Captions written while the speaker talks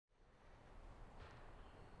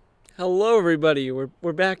Hello, everybody.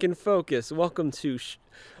 We're back in focus. Welcome to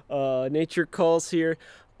Nature Calls here,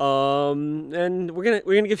 and we're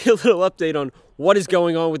gonna give you a little update on what is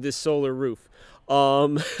going on with this solar roof.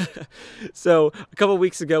 Um, so a couple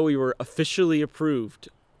weeks ago, we were officially approved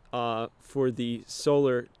for the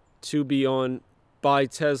solar to be on by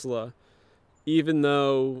Tesla, even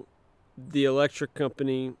though the electric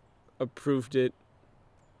company approved it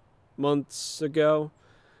months ago.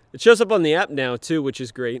 It shows up on the app now too, which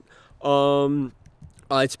is great.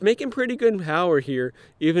 It's making pretty good power here,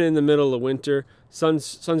 even in the middle of winter.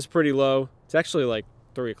 Sun's pretty low. It's actually like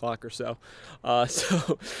 3 o'clock or so.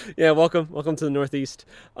 So yeah, welcome to the Northeast.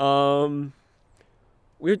 We're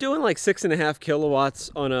doing like 6.5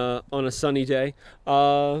 kilowatts on a sunny day.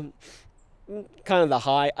 Kind of the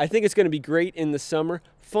high. I think it's going to be great in the summer.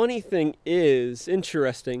 Funny thing is,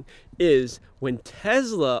 interesting, is when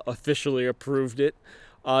Tesla officially approved it,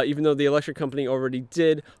 even though the electric company already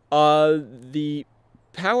did, the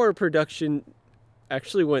power production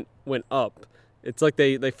actually went up. It's like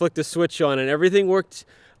they flicked a switch on and everything worked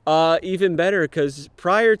even better, because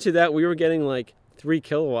prior to that we were getting like 3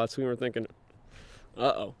 kilowatts. We were thinking,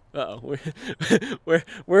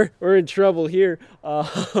 we're in trouble here.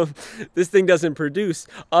 This thing doesn't produce.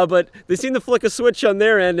 But they seem to flick a switch on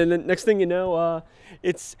their end, and then next thing you know,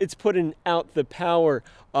 it's putting out the power.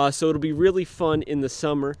 So it'll be really fun in the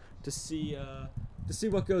summer to see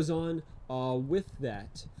what goes on with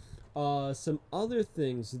that. Some other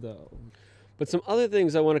things though. But some other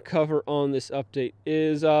things I want to cover on this update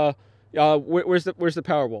is where's the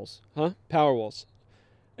Powerwalls? Huh? Powerwalls.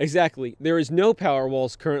 Exactly. There is no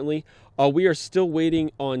Powerwalls currently. We are still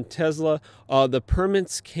waiting on Tesla. The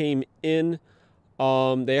permits came in.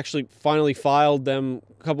 They actually finally filed them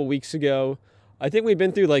a couple weeks ago. I think we've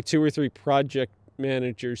been through like 2 or 3 project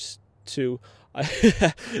managers too. I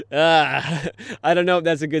don't know if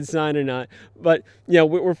that's a good sign or not. But yeah,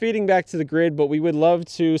 we're feeding back to the grid, but we would love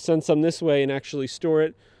to send some this way and actually store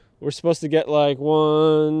it. We're supposed to get like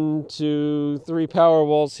 1, 2, 3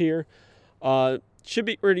 Powerwalls here. Should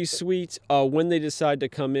be pretty sweet when they decide to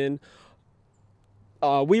come in.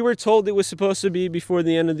 We were told it was supposed to be before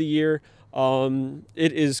the end of the year.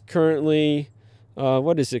 It is currently,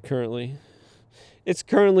 what is it currently? It's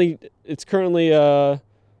currently December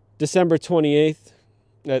 28th.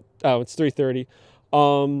 It's 3:30.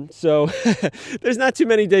 So there's not too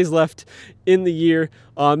many days left in the year.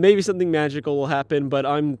 Maybe something magical will happen, but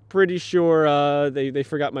I'm pretty sure they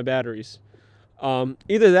forgot my batteries.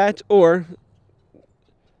 Either that or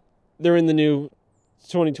they're in the new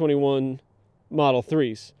 2021 Model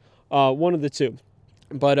 3s. One of the two.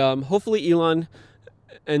 But hopefully Elon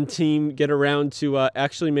and team get around to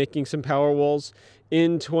actually making some Powerwalls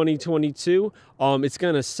in 2022. It's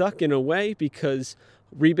going to suck in a way because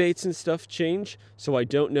rebates and stuff change. So I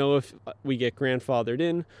don't know if we get grandfathered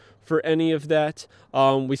in for any of that.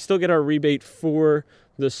 We still get our rebate for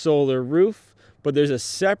the solar roof, but there's a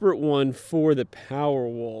separate one for the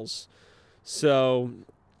Powerwalls. So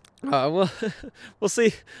we'll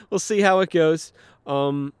see how it goes.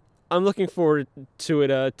 I'm looking forward to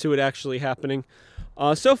it actually happening.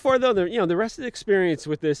 So far though, the rest of the experience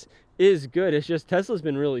with this is good. It's just Tesla's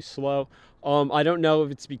been really slow. I don't know if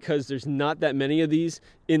it's because there's not that many of these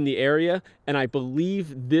in the area, and I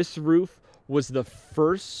believe this roof was the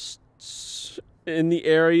first in the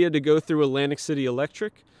area to go through Atlantic City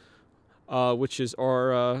Electric, which is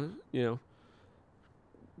our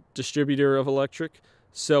distributor of electric.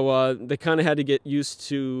 So they kind of had to get used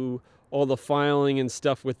to all the filing and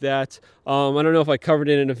stuff with that. I don't know if I covered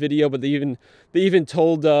it in a video, but they even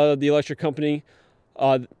told the electric company,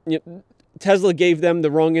 Tesla gave them the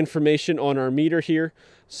wrong information on our meter here.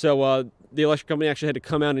 So the electric company actually had to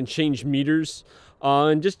come out and change meters.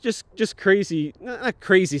 And just crazy, not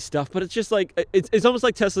crazy stuff, but it's just like, it's almost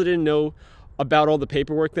like Tesla didn't know about all the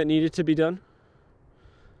paperwork that needed to be done.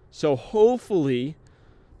 So hopefully,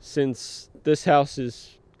 since this house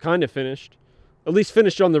is kind of finished, at least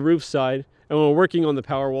finished on the roof side, and we're working on the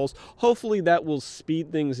Powerwalls, hopefully that will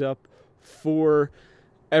speed things up for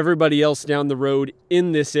everybody else down the road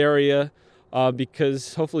in this area,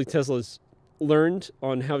 because hopefully Tesla's learned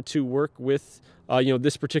on how to work with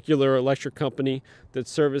this particular electric company that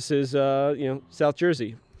services South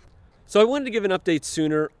Jersey. So I wanted to give an update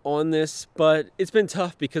sooner on this, but it's been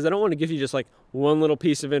tough because I don't want to give you just like one little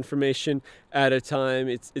piece of information at a time.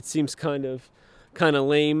 It seems kind of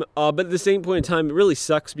lame, but at the same point in time, it really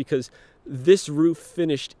sucks because this roof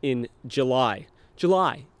finished in July,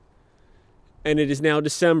 and it is now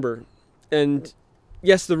December, and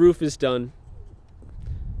yes, the roof is done.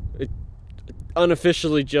 It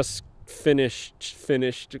unofficially just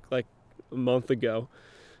finished like a month ago.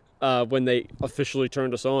 when they officially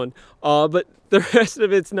turned us on. But the rest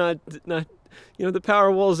of it's not, you know, the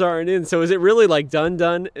power walls aren't in. So is it really like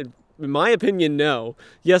done? In my opinion, no.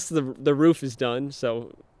 Yes, the roof is done.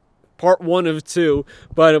 So part 1 of 2,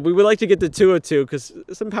 but we would like to get to 2 of 2 because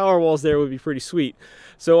some power walls there would be pretty sweet.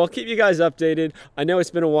 So I'll keep you guys updated. I know it's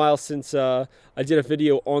been a while since I did a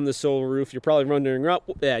video on the solar roof. You're probably wondering,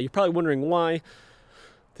 you're probably wondering why.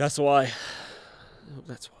 That's why.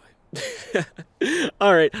 That's why.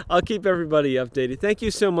 All right, I'll keep everybody updated. Thank you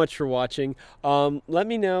so much for watching. Let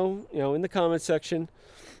me know, in the comment section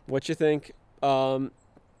what you think.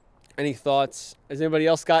 Any thoughts? Has anybody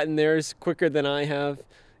else gotten theirs quicker than I have?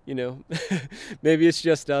 Maybe it's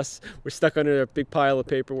just us. We're stuck under a big pile of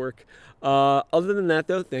paperwork. Other than that,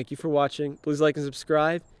 though, thank you for watching. Please like and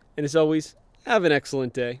subscribe. And as always, have an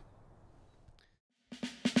excellent day.